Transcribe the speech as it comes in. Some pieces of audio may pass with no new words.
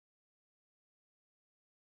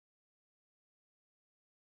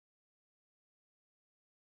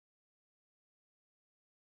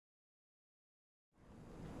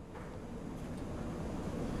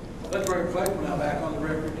reflect, we're now back on the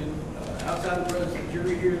record in, outside the presence of the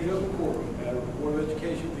jury here in the open courtroom. Matter of Board of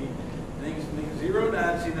Education v. Things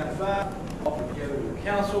 09C95, offered together with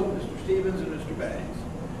counsel, Mr. Stevens and Mr. Banks.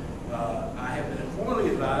 I have been informally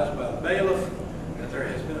advised by the bailiff that there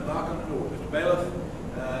has been a knock on the door. Mr. Bailiff,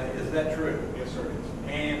 is that true? Yes, sir, it is.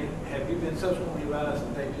 And have you been subsequently advised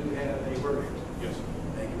that they do have a verdict? Yes, sir.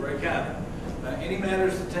 Thank you very kindly. Any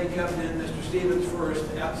matters to take up then, Mr. Stevens first,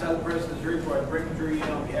 outside the presence of the jury, before I bring the jury in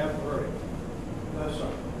on behalf of the verdict? No, sir.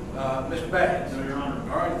 Mr. Banks? No, Your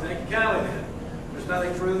Honor. All right, thank you kindly then. There's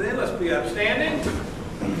nothing further then. Let's be upstanding.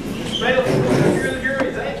 Mr. Bailiff, you're the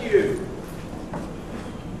jury. Thank you.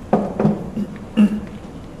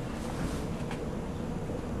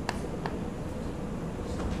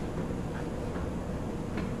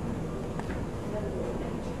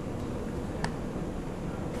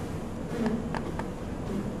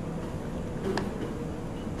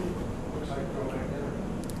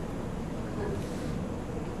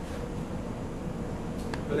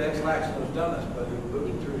 But X-Laxon has done this, but he's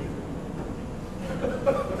moving through you.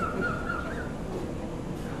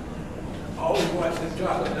 Always watch this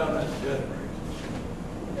chocolate donuts. Good.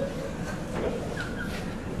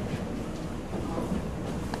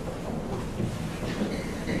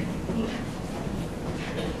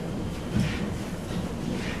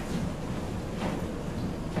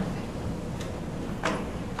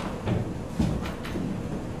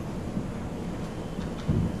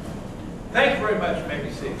 Thank you very much. You may be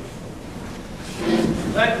seated.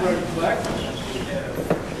 Thank you, Mr. Fleck.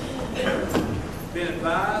 We have been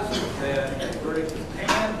advised that a verdict is in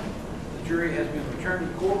hand. The jury has been returned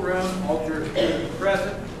to the courtroom. All jurors are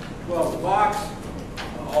present. 12 the box.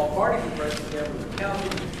 All parties are present together with the counsel,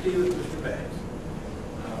 Mr. Stevens, Mr. Banks.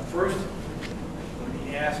 First, let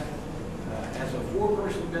me ask, has a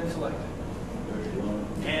foreperson been selected?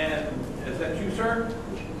 And is that you, sir?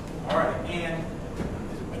 All right. And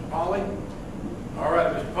is it Mr. Polly? All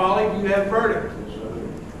right, Mr. Polly, do you have a verdict? Yes, sir.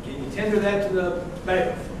 Can you tender that to the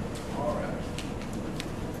bailiff? All right.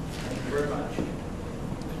 Thank you very much.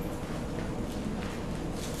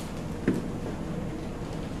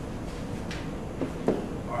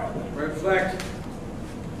 All right, let's reflect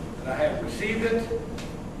that I have received it.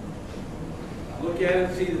 I look at it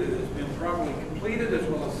and see that it has been properly completed as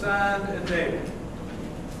well as signed and dated.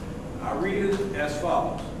 I read it as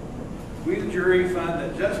follows. We, the jury, find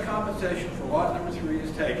that just compensation for lot number 3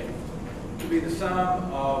 is taken to be the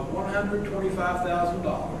sum of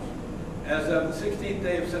 $125,000 as of the 16th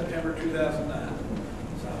day of September 2009.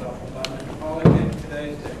 Signed off by Mr. Polly in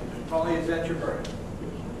today's date. Mr. Polly, is that your verdict?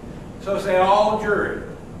 So say all jury.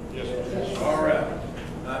 Yes, sir. All right.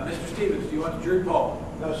 Mr. Stevens, do you want the jury poll?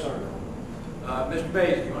 No, sir. Mr.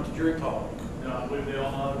 Bays, do you want the jury poll? No, I believe they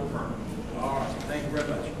all know the affirmative. All right. Thank you very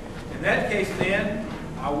much. In that case, then,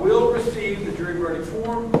 I will receive the jury verdict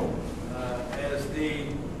form as the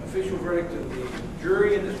official verdict of the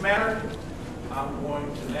jury in this matter. I'm going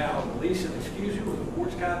to now release and excuse you with the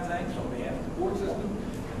court's kind thanks on behalf of the court system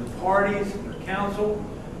and the parties and their counsel.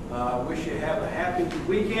 Wish you have a happy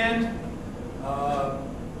weekend.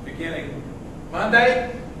 Beginning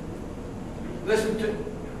Monday, listen to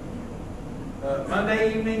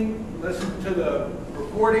Monday evening, listen to the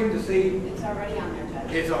recording to see. It's already on there,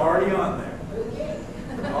 Judge. It's already on there.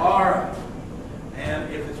 All right.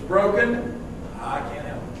 And if it's broken, I can't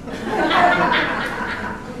help it.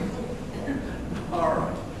 All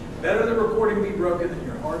right. Better the recording be broken than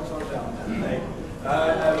your hearts on Valentine's Day.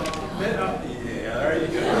 Yeah, there you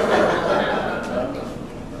go.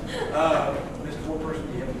 Mr. Foreperson,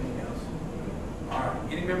 do you have anything else? All right.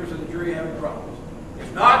 Any members of the jury have any problems?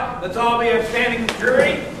 If not, let's all be upstanding the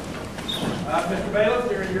jury. Mr. Bailiff,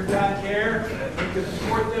 they're in your kind care. You can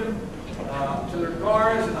escort them to their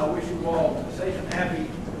cars, and I wish you all a safe and happy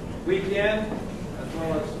weekend, as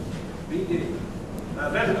well as BD.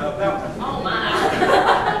 Oh, my.